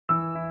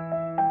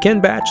Ken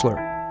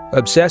Batchelor,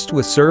 obsessed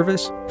with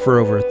service for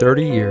over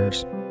 30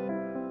 years.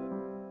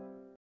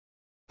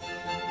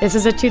 This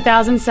is a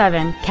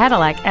 2007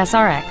 Cadillac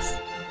SRX.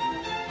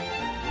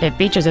 It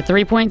features a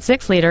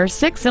 3.6-liter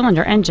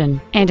six-cylinder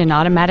engine and an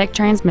automatic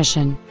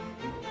transmission.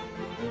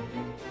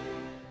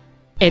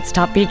 Its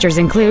top features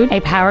include a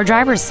power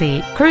driver's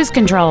seat, cruise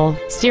control,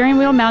 steering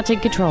wheel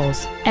mounted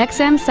controls,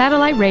 XM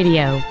satellite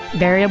radio,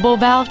 variable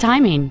valve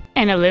timing,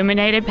 an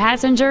illuminated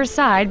passenger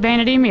side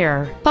vanity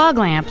mirror, fog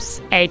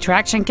lamps, a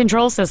traction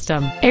control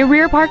system, a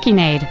rear parking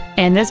aid,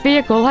 and this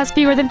vehicle has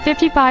fewer than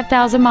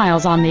 55,000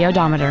 miles on the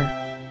odometer.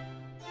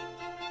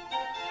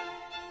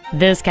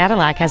 This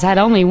Cadillac has had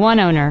only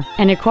one owner,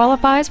 and it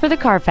qualifies for the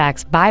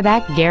Carfax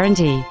buyback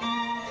guarantee.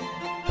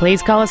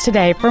 Please call us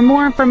today for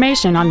more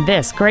information on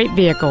this great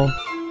vehicle.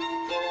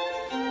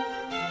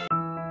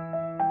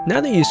 Now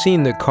that you've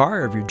seen the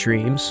car of your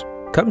dreams,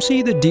 come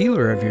see the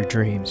dealer of your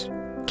dreams,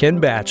 Ken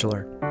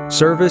Batchelor.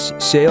 Service,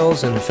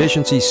 sales, and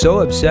efficiency so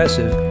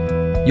obsessive,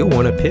 you'll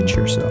want to pinch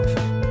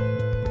yourself.